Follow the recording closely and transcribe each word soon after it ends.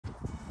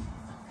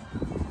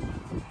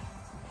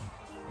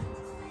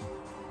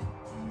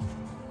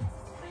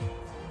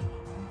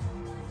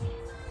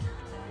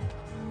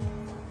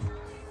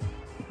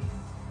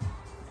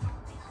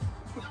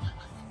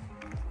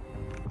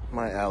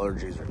My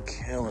allergies are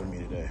killing me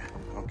today.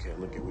 Okay,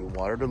 look at, we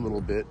watered a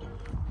little bit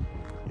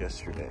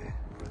yesterday.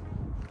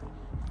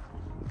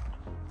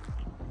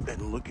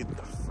 And look at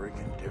the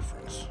friggin'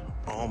 difference.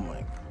 Oh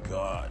my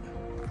God.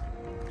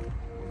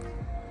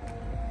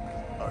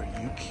 Are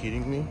you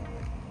kidding me?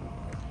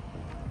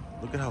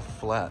 Look at how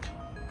flat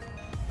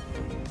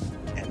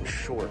and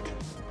short.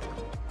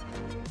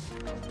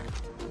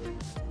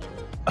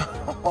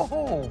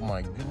 Oh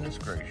my goodness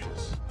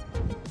gracious.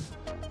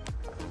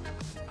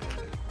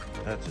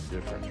 That's a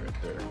difference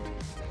right there.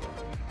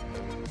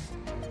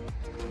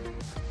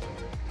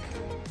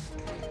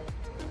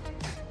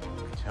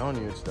 I'm telling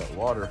you, it's that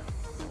water.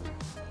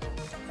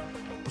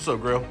 What's up,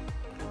 Grill?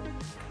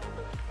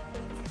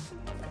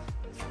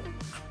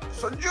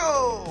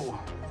 Sunjoe!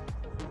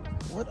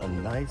 What a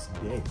nice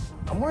day.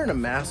 I'm wearing a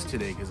mask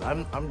today because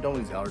I'm done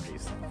with these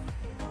allergies.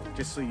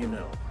 Just so you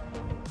know.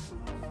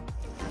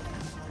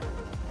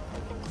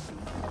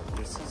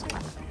 This is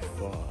gonna be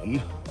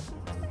fun.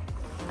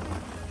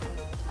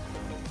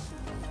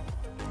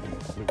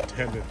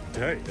 Lieutenant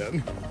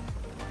Dan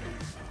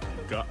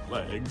got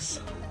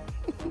legs.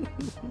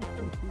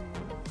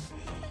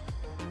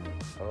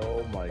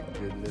 Oh my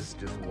goodness,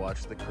 just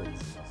watch the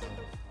craziness.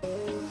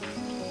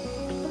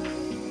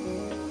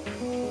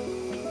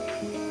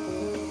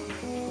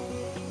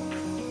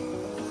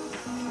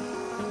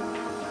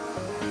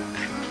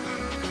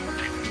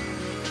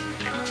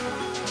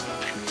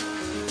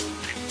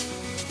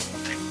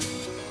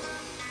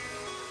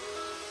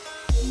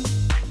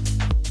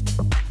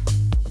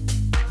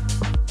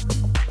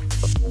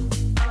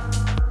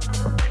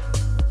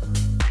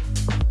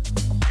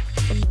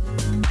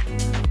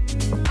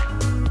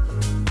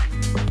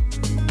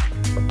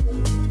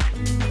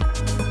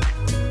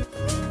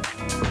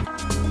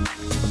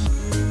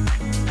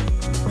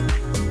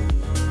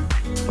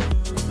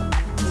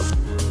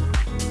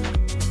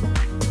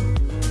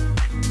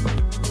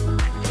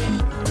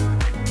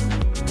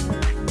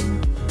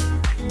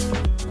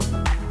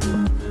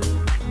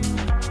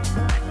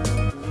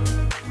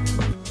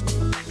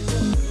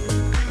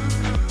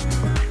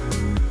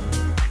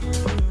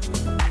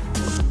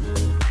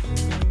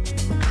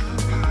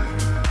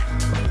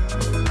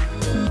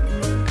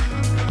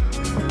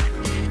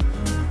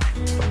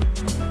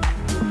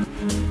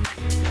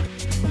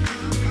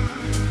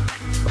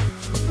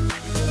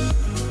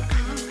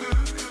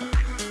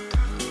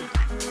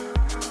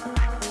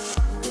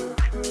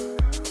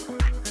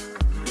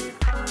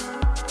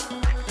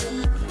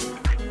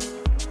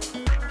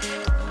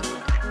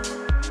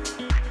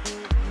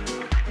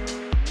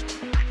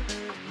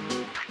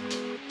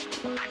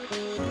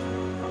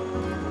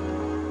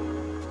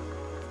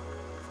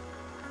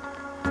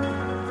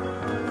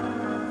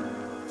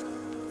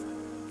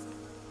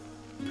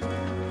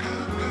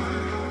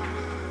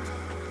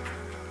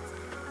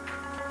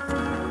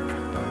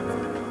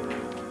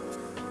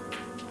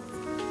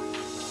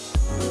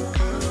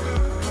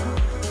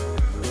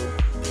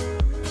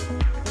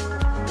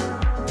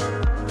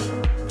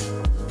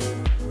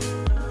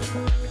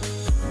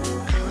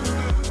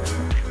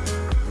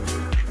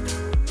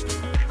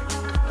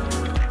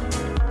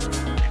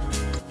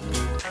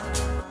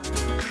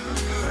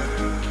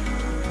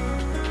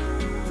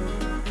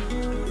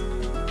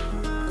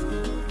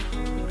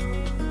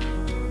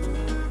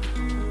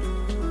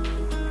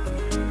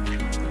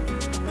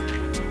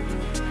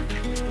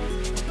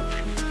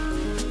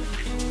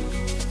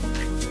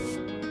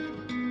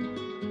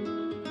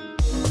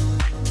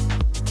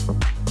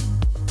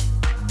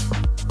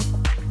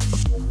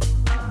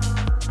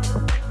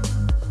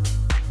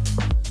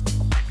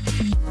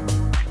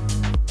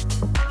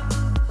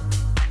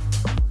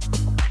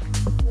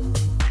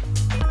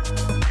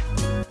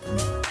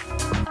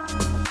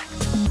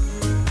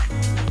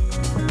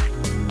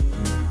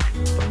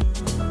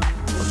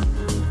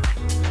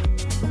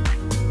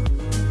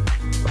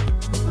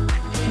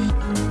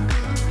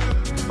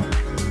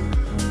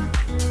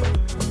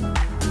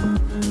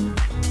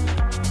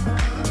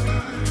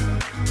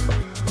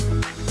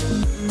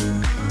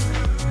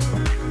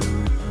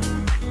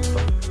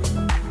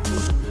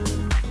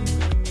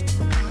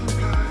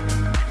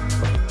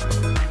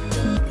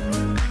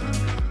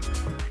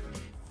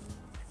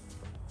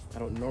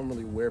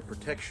 Normally wear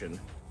protection,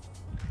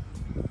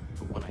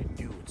 but when I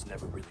do, it's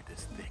never really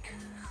this thick.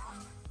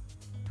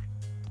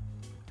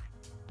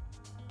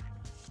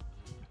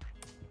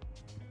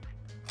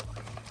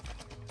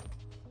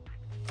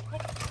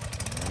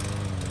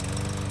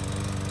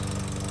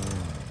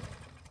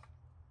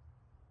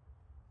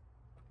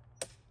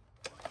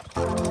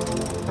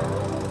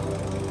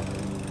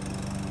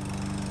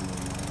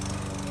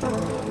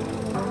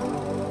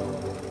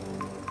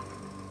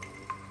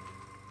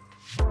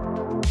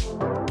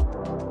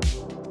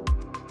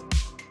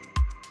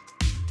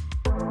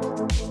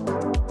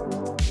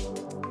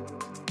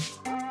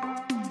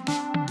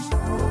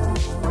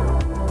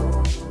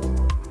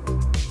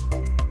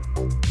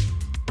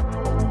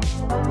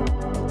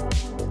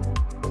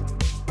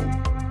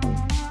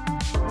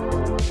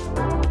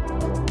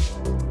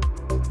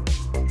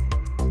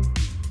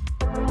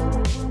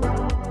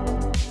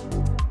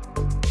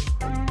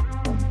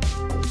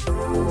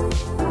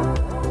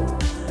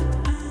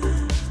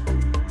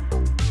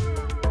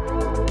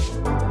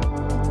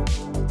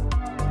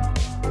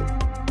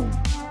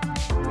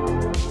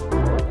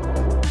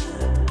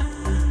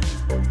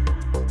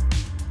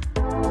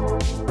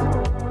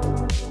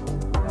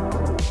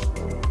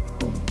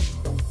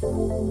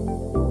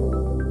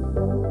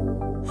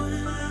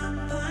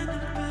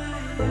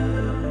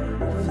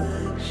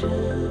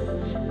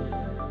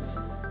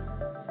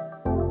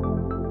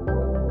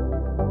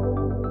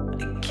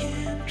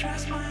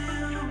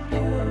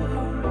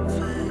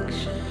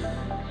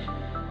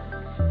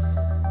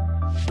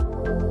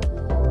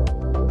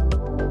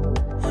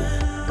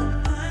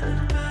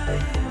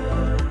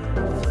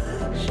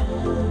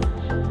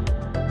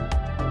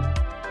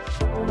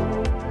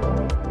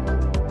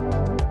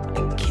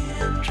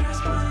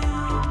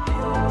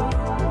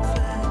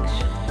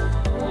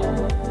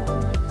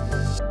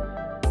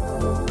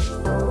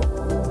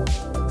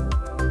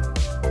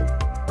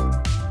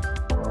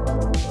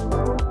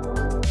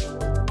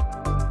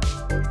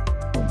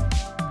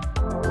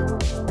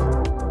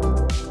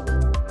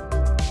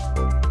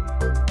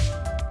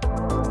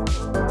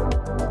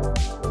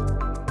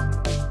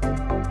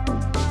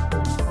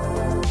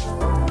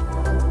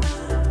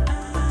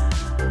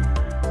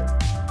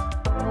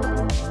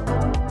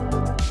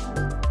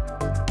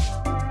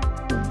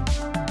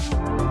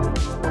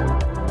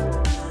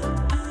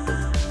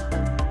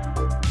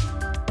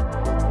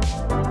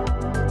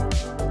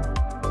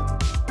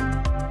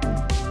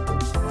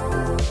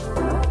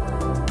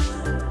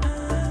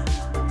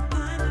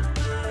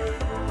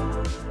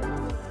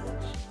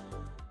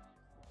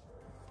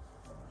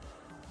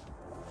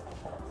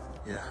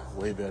 Yeah,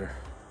 way better.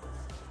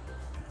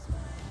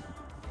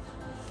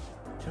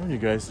 I'm telling you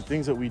guys, the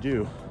things that we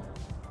do,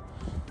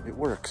 it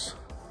works.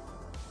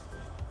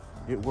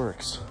 It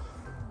works.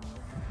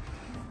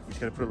 You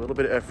just gotta put a little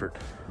bit of effort.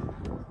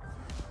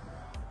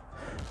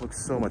 Looks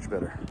so much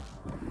better.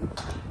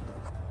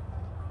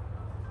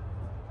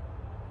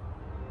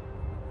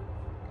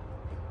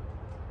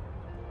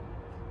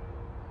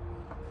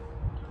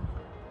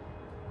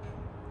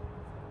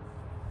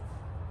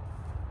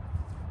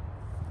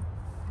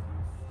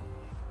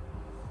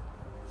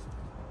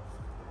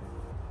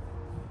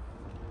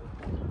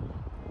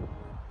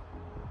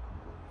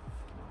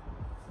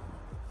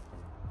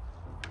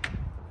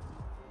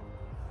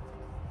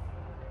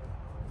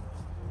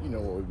 You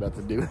know what we're about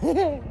to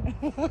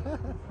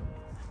do.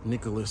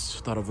 Nicholas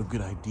thought of a good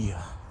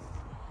idea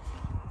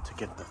to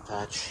get the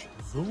Dethatch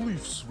the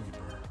leaf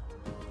sweeper.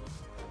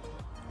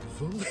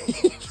 The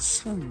leaf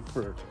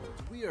sweeper.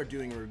 We are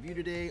doing a review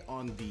today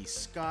on the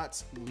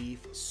Scott's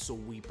Leaf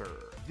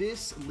Sweeper.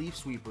 This leaf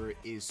sweeper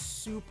is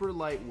super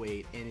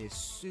lightweight and is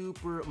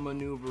super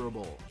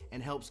maneuverable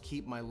and helps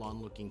keep my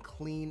lawn looking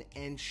clean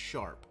and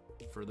sharp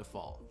for the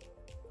fall.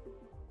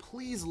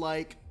 Please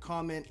like,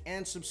 comment,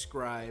 and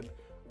subscribe.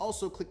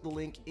 Also click the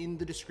link in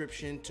the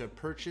description to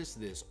purchase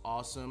this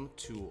awesome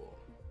tool.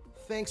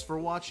 Thanks for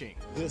watching.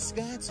 The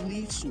Scott's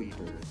Leaf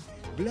Sweeper.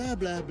 Blah,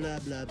 blah, blah,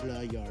 blah, blah,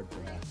 yard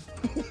bra.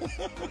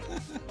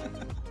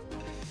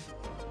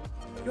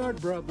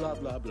 Yard bra, blah,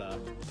 blah, blah.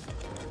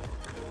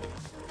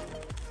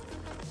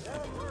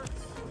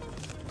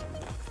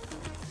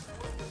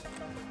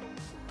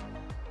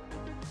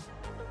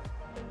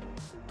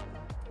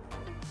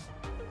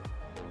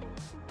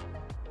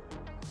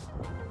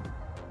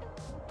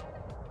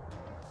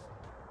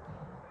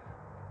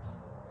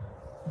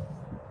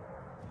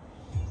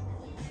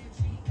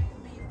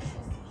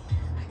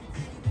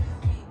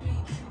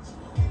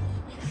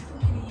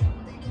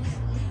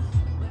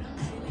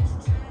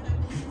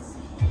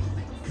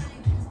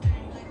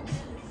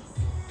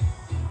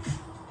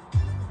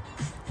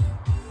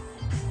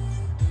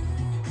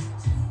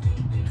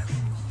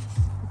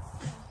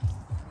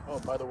 Oh,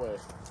 by the way,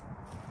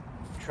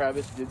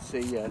 Travis did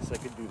say yes, I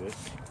could do this.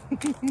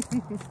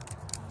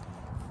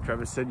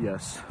 Travis said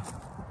yes.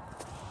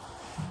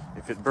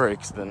 If it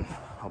breaks, then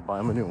I'll buy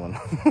him a new one.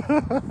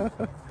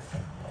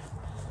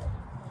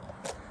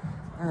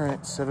 All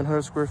right,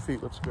 700 square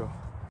feet, let's go.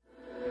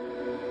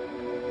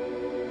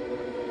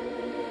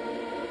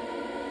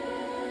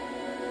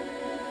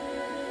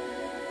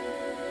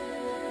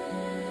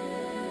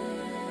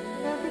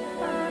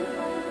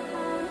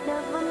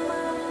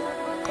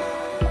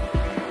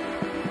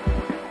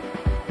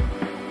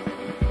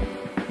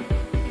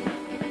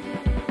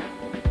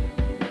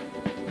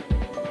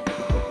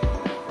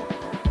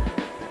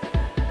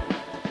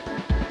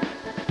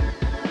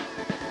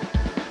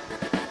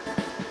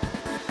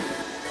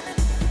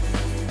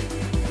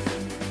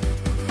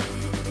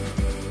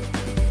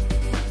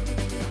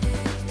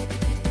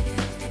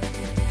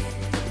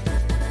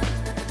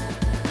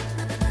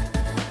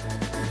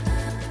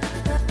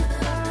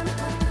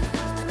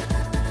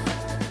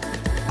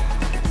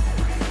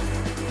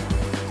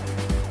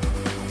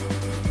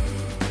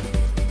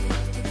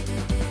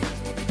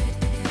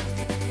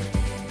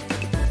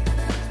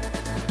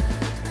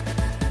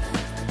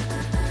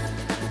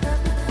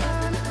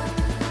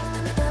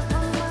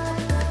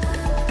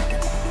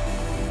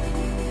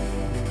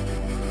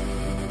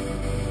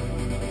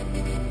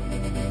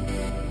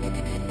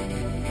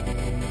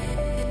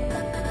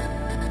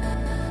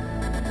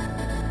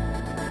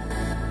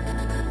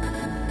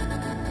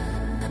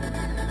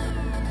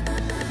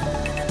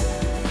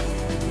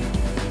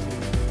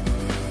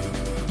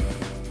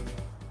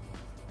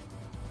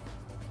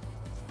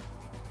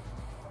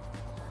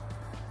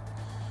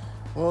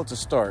 Well, it's a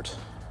start.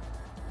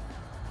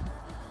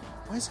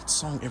 Why is that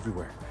song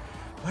everywhere?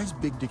 Why is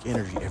Big Dick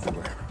Energy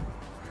everywhere?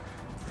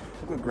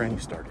 Look what Granny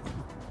started.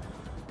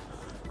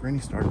 Granny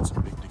started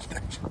some Big Dick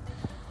Energy.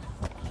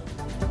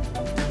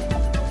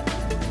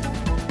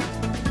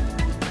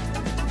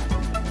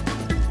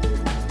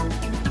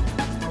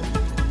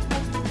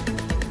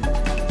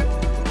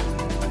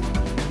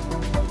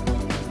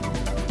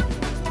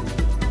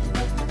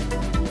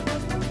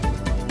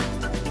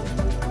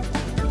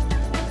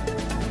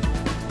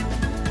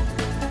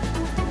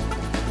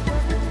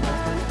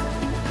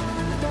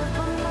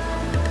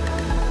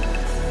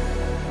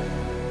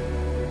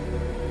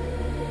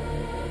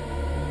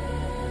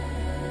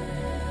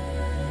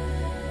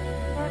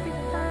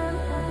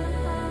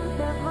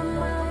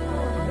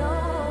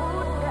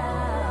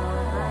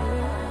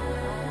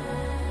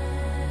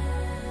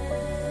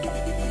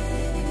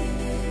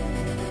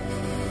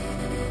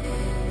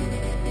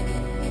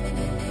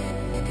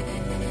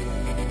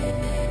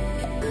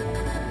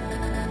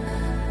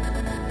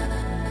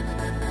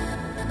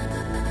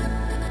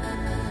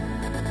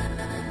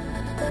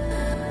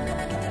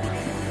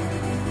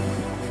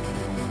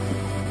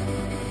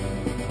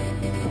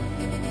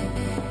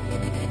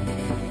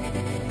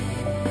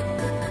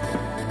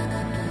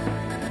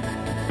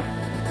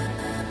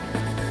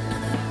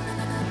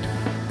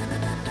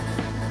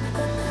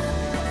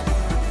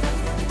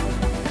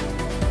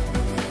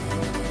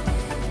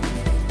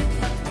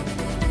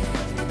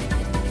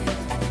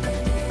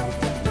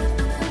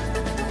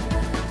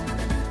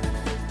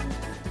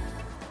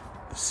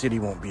 City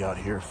won't be out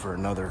here for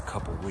another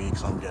couple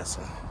weeks, I'm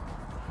guessing.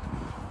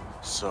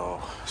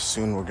 So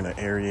soon we're gonna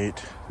aerate,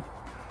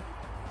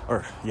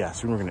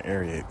 soon we're gonna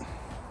aerate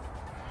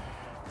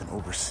and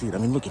oversee it. I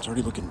mean, look, it's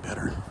already looking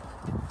better.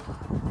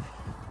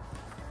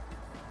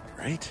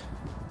 Right?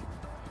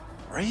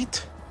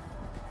 Right?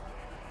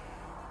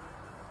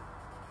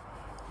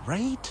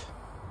 Right?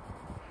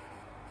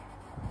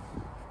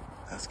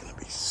 That's gonna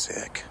be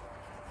sick.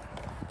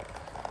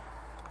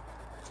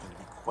 It's gonna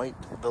be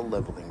quite the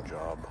leveling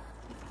job.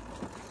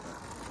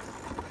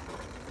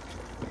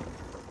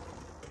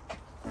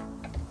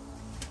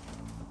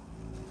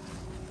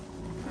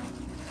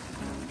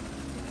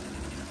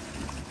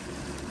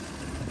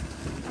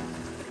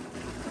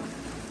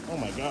 Oh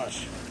my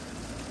gosh.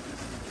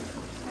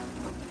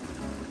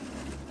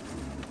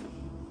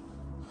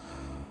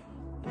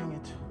 Dang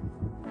it.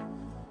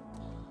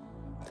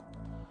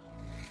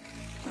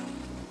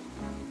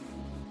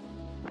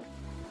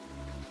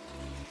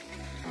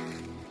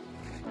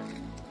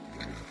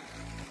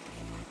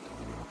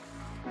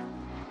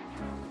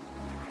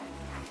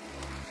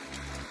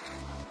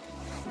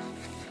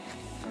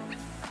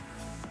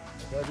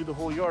 Gotta do the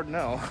whole yard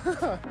now.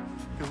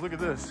 Because look at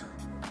this.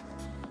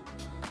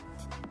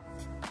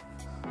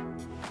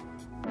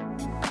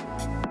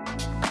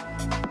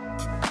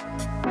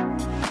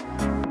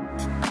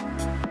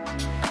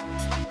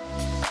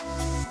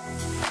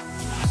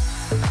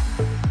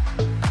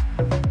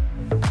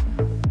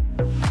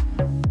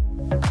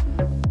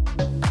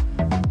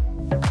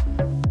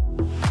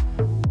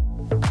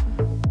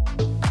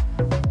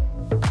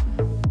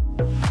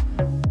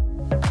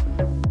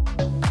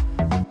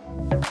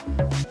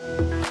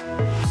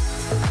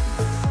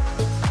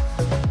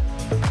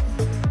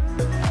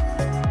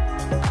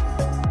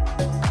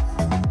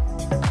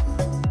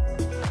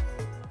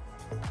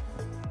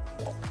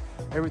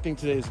 Everything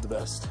today is the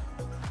best.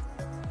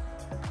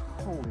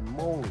 Holy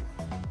moly.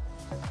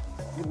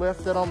 You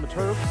left that on the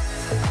turf?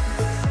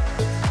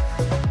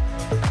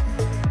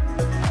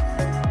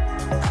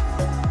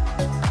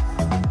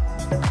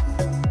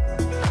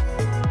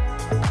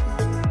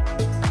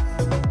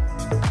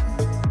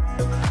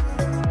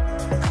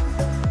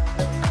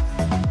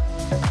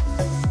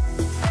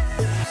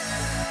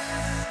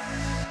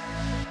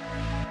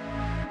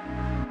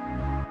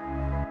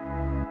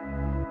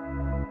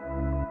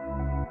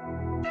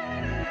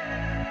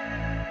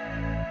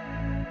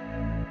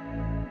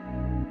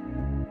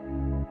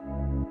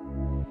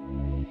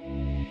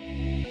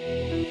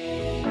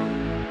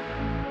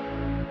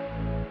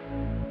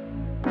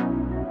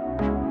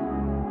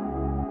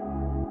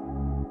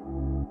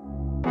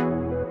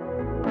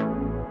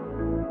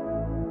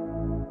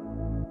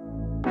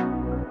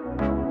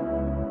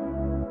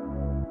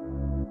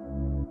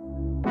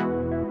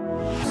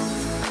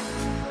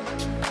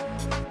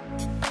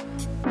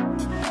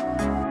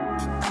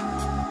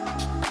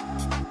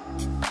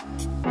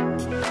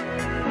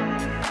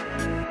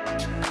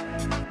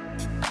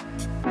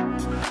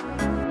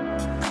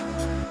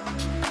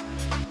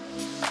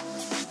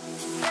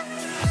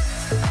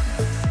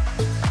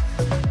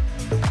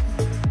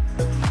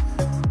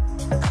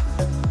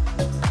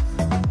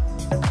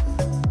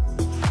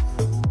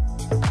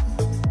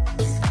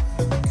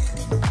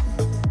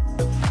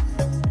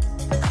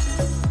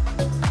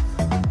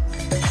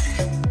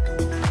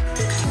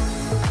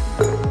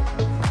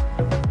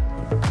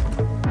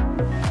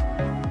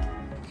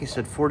 He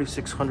said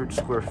 4,600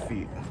 square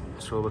feet.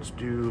 So let's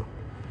do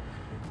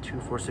 2,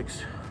 4,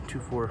 6,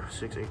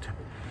 8,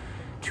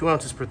 2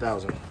 ounces per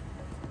thousand.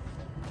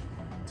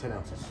 10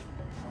 ounces.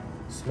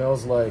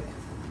 Smells like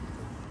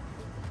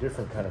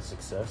different kind of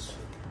success.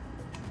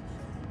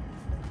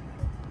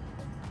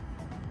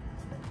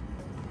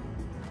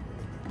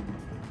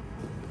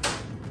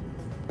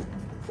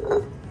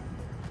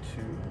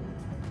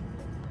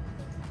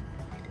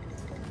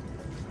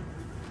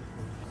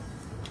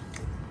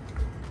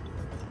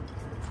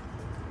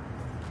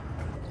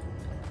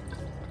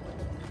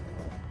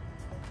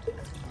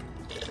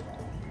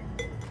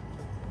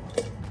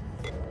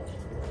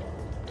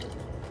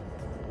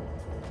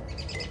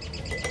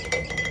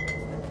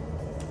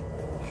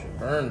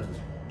 Burns.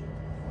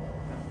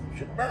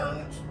 Shit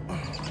burns.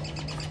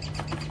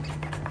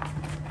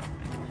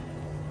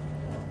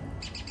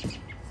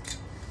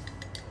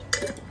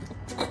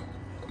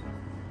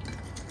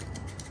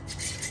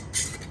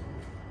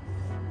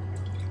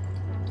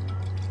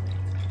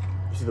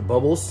 You see the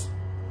bubbles?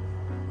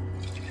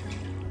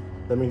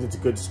 That means it's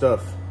good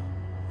stuff.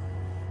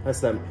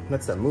 That's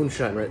that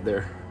moonshine right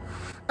there.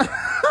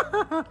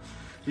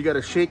 You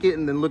gotta shake it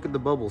and then look at the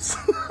bubbles.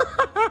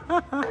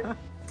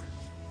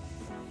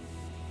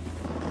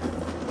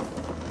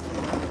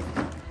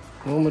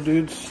 Well, my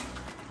dudes,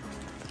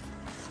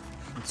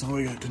 that's all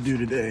we got to do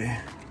today.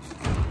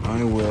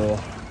 I will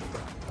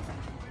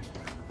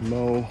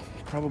mow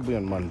probably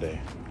on Monday.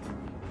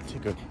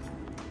 Take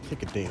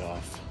a day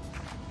off.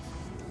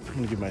 I'm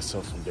gonna give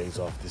myself some days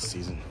off this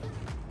season.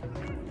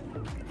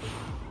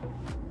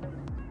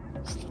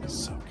 This looks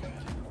so good.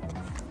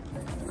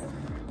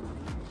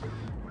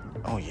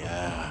 Oh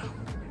yeah.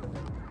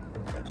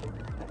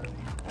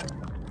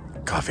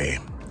 Coffee.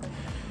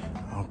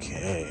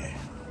 Okay.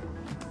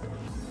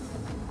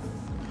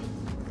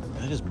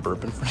 I just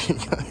burping for you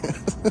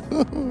guys.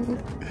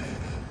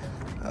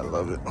 I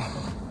love it.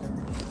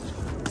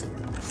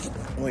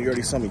 Well, you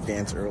already saw me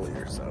dance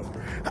earlier, so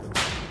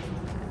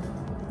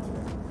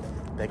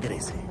take it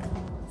easy.